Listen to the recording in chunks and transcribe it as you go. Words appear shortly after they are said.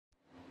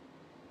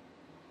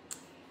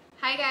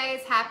Hi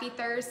guys, happy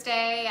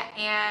Thursday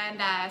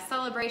and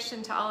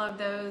celebration to all of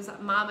those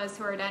mamas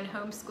who are done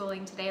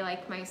homeschooling today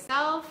like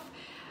myself.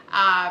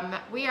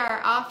 We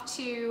are off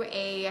to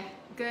a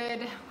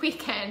good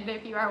weekend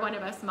if you are one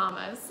of us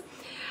mamas.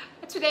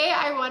 Today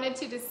I wanted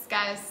to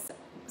discuss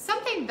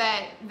something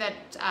that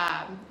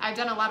I've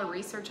done a lot of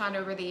research on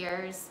over the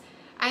years.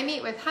 I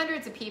meet with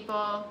hundreds of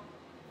people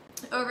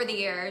over the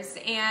years,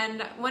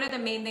 and one of the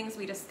main things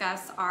we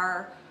discuss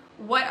are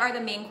what are the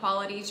main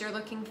qualities you're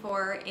looking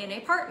for in a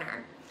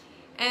partner.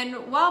 And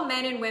while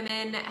men and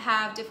women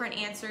have different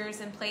answers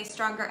and place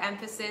stronger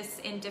emphasis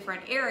in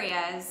different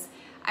areas,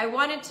 I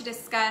wanted to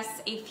discuss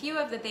a few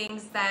of the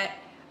things that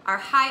are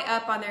high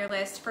up on their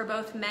list for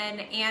both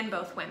men and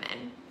both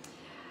women.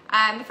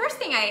 The first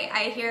thing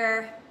I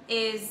hear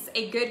is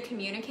a good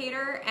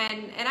communicator,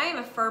 and I am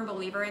a firm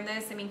believer in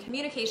this. I mean,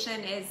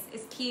 communication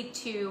is key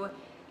to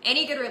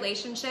any good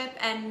relationship,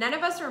 and none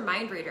of us are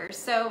mind readers.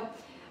 So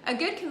a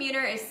good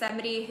communicator is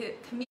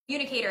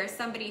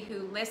somebody who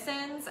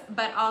listens,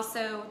 but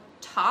also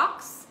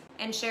talks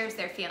and shares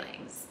their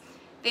feelings.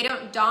 They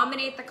don't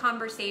dominate the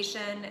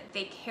conversation.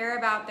 They care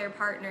about their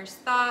partner's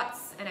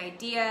thoughts and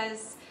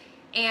ideas.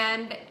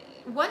 And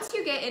once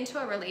you get into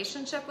a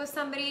relationship with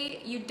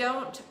somebody, you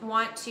don't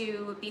want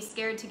to be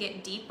scared to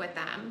get deep with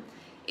them.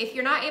 If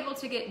you're not able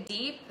to get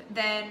deep,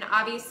 then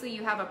obviously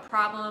you have a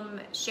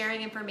problem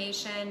sharing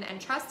information and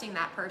trusting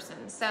that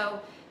person.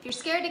 So if you're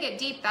scared to get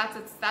deep,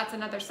 that's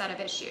another set of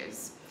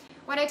issues.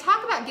 When I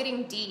talk about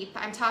getting deep,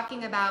 I'm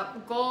talking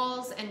about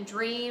goals and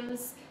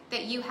dreams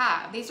that you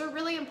have. These are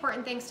really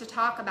important things to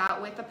talk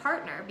about with a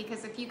partner,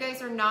 because if you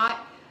guys are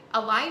not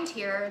aligned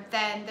here,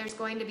 then there's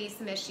going to be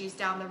some issues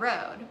down the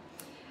road.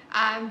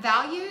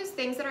 Values,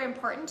 things that are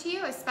important to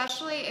you,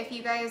 especially if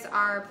you guys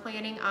are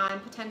planning on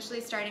potentially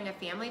starting a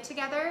family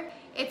together,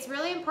 it's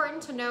really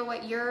important to know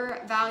what your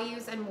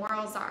values and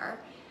morals are.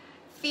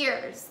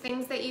 Fears,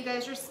 things that you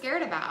guys are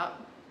scared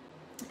about.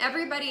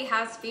 Everybody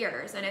has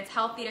fears, and it's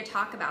healthy to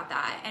talk about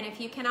that. And if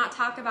you cannot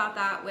talk about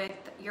that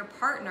with your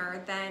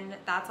partner, then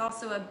that's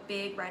also a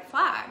big red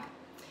flag.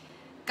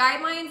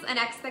 Guidelines and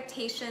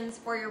expectations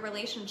for your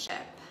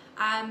relationship.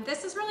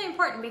 This is really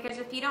important, because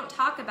if you don't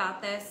talk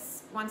about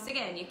this, once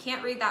again, you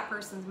can't read that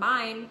person's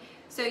mind.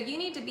 So you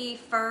need to be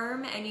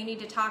firm, and you need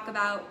to talk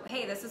about,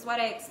 hey, this is what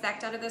I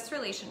expect out of this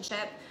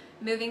relationship.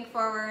 Moving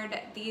forward,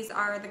 these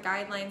are the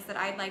guidelines that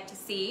I'd like to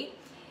see.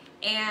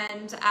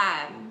 And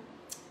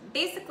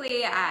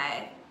basically,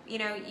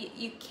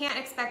 you can't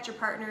expect your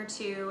partner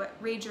to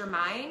read your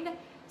mind.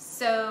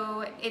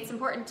 So it's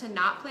important to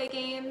not play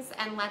games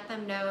and let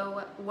them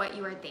know what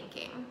you are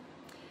thinking.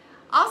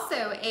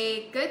 Also,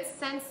 a good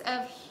sense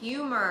of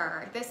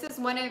humor. This is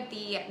one of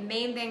the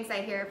main things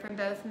I hear from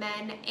both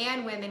men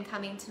and women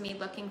coming to me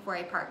looking for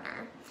a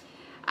partner.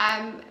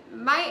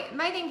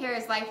 My thing here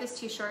is life is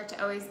too short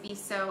to always be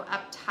so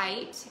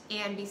uptight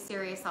and be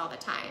serious all the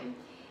time.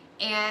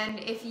 And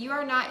if you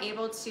are not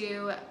able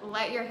to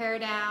let your hair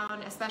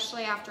down,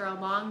 especially after a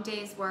long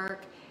day's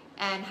work,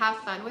 and have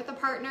fun with a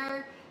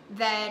partner,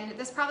 then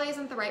this probably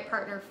isn't the right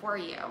partner for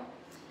you.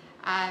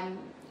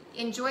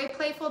 Enjoy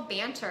playful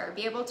banter,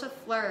 be able to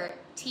flirt,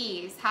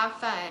 tease, have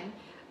fun.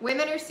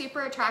 Women are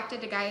super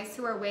attracted to guys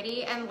who are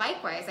witty, and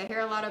likewise, I hear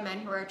a lot of men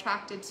who are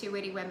attracted to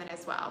witty women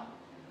as well.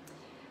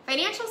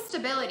 Financial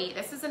stability,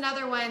 this is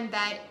another one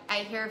that I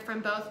hear from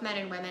both men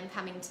and women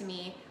coming to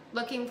me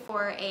looking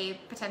for a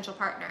potential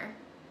partner.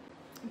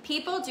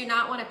 People do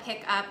not want to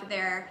pick up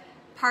their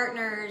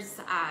partner's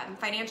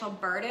financial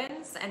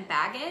burdens and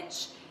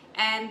baggage,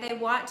 and they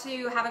want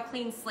to have a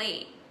clean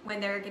slate when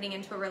they're getting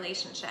into a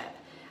relationship.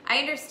 I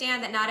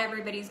understand that not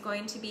everybody's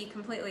going to be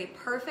completely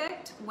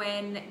perfect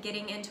when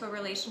getting into a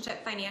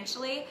relationship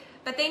financially,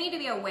 but they need to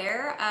be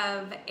aware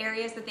of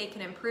areas that they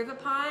can improve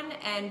upon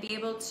and be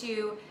able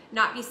to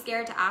not be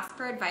scared to ask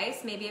for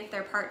advice, maybe if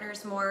their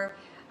partner's more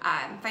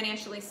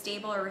financially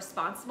stable or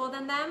responsible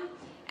than them.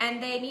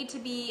 And they need to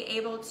be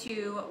able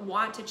to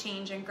want to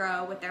change and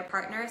grow with their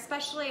partner,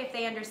 especially if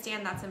they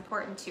understand that's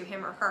important to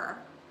him or her.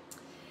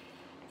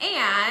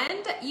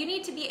 And you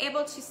need to be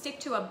able to stick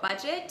to a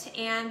budget,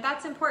 and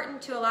that's important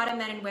to a lot of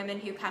men and women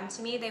who come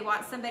to me. They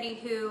want somebody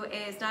who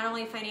is not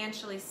only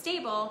financially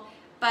stable,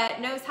 but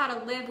knows how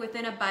to live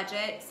within a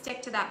budget,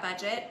 stick to that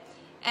budget,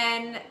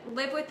 and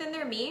live within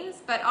their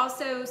means, but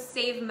also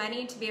save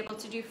money to be able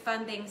to do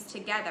fun things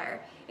together.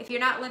 If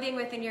you're not living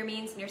within your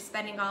means and you're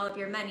spending all of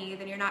your money,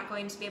 then you're not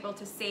going to be able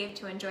to save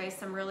to enjoy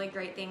some really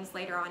great things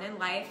later on in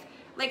life,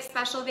 like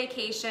special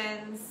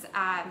vacations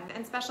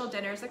and special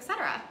dinners,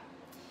 etc.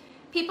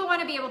 People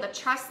want to be able to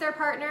trust their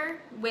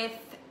partner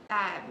with,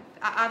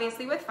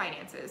 obviously with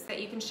finances,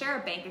 that you can share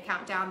a bank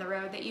account down the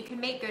road, that you can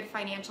make good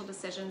financial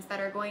decisions that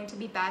are going to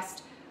be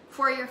best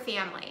for your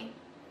family.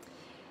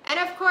 And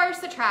of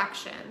course,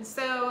 attraction.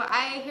 So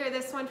I hear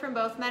this one from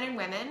both men and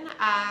women.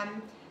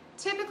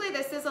 Typically,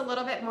 this is a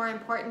little bit more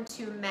important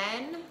to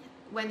men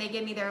when they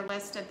give me their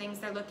list of things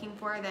they're looking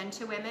for than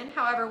to women.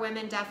 However,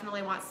 women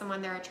definitely want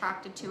someone they're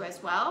attracted to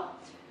as well.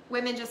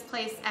 Women just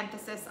place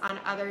emphasis on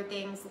other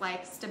things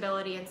like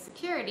stability and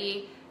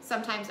security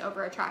sometimes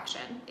over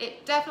attraction.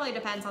 It definitely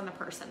depends on the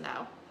person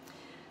though.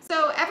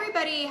 So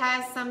everybody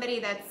has somebody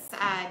that's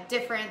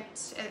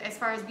different as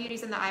far as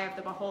beauty's in the eye of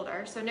the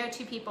beholder. So no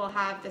two people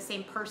have the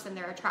same person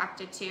they're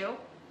attracted to.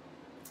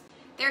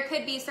 There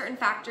could be certain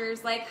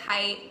factors like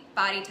height,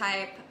 body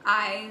type,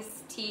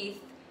 eyes,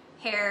 teeth,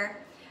 hair,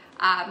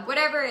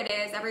 whatever it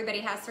is, everybody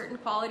has certain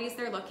qualities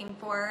they're looking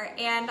for.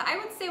 And I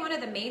would say one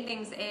of the main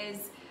things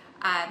is,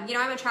 you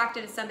know, I'm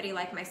attracted to somebody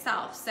like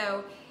myself.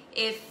 So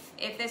if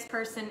this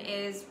person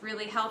is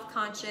really health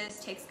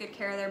conscious, takes good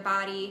care of their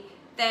body,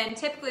 then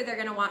typically they're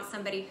gonna want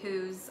somebody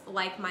who's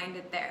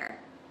like-minded there.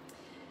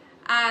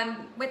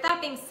 With that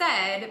being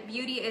said,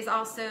 beauty is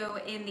also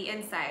in the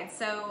inside.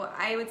 So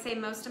I would say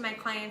most of my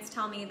clients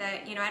tell me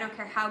that, you know, I don't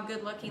care how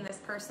good looking this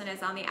person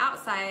is on the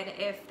outside,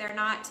 if they're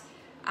not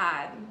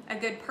a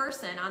good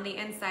person on the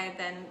inside,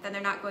 then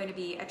they're not going to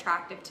be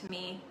attractive to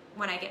me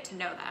when I get to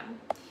know them.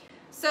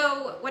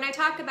 So when I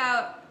talk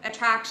about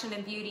attraction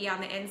and beauty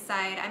on the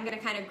inside, I'm going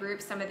to kind of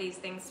group some of these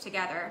things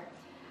together.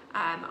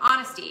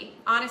 Honesty.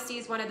 Honesty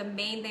is one of the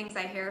main things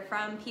I hear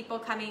from people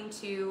coming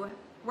to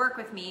work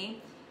with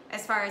me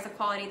as far as a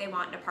quality they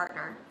want in a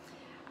partner.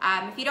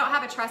 If you don't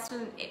have a trust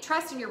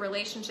in your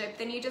relationship,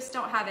 then you just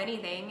don't have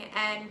anything.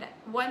 And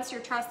once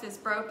your trust is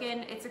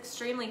broken, it's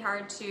extremely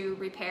hard to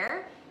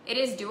repair. It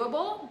is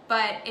doable,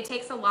 but it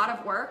takes a lot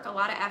of work, a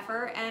lot of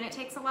effort, and it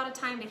takes a lot of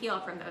time to heal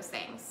from those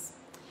things.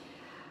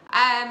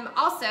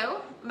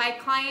 Also, my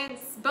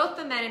clients, both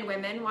the men and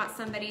women, want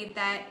somebody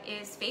that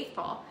is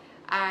faithful.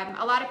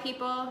 A lot of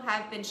people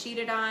have been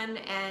cheated on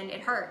and it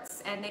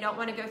hurts, and they don't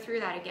want to go through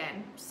that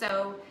again.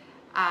 So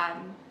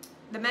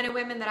the men and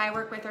women that I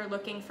work with are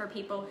looking for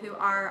people who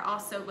are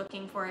also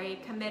looking for a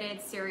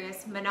committed,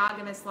 serious,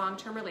 monogamous,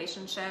 long-term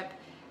relationship,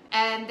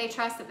 and they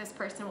trust that this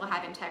person will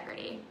have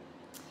integrity.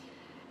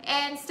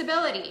 And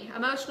stability,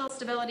 emotional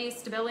stability,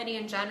 stability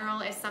in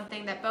general is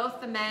something that both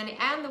the men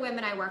and the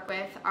women I work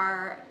with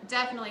are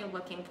definitely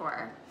looking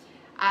for.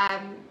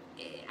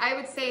 I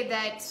would say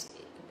that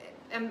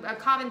a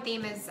common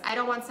theme is I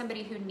don't want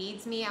somebody who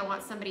needs me, I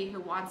want somebody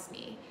who wants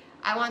me.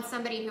 I want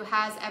somebody who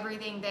has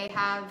everything they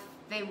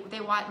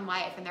want in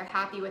life and they're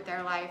happy with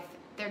their life.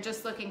 They're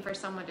just looking for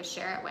someone to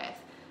share it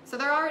with. So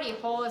they're already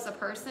whole as a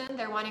person.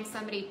 They're wanting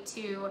somebody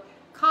to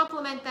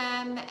complement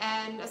them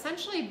and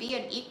essentially be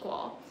an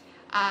equal.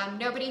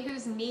 Nobody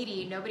who's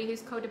needy, nobody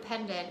who's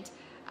codependent.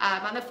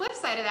 On the flip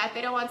side of that,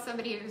 they don't want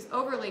somebody who's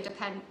overly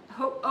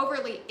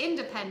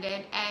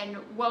independent and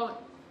won't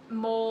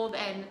mold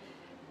and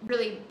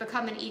really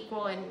become an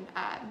equal and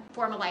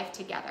form a life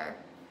together.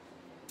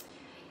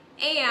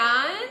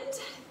 And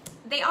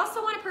they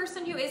also want a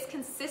person who is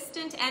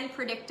consistent and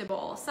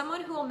predictable,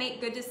 someone who will make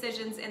good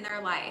decisions in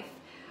their life.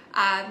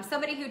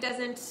 Somebody who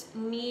doesn't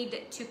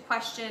need to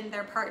question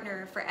their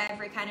partner for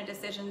every kind of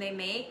decision they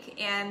make,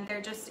 and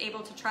they're just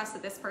able to trust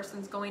that this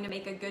person's going to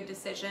make a good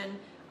decision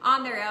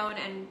on their own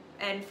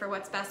and for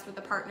what's best with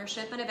the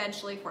partnership and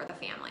eventually for the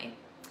family.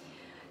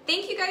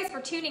 Thank you guys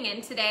for tuning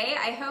in today.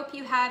 I hope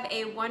you have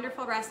a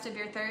wonderful rest of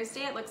your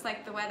Thursday. It looks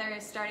like the weather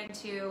is starting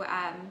to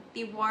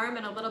be warm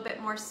and a little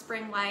bit more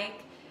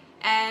spring-like.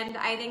 And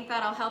I think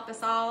that'll help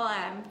us all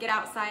get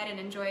outside and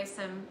enjoy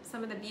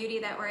some of the beauty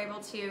that we're able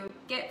to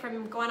get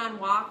from going on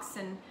walks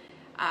and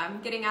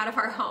getting out of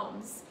our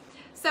homes.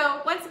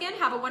 So once again,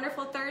 have a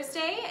wonderful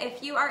Thursday.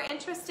 If you are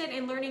interested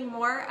in learning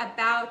more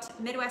about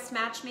Midwest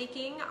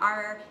Matchmaking,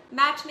 our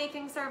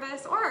matchmaking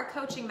service, or our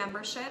coaching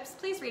memberships,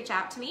 please reach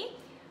out to me,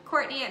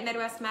 Courtney at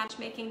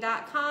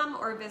MidwestMatchmaking.com,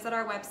 or visit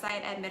our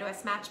website at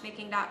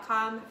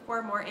MidwestMatchmaking.com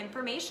for more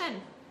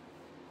information.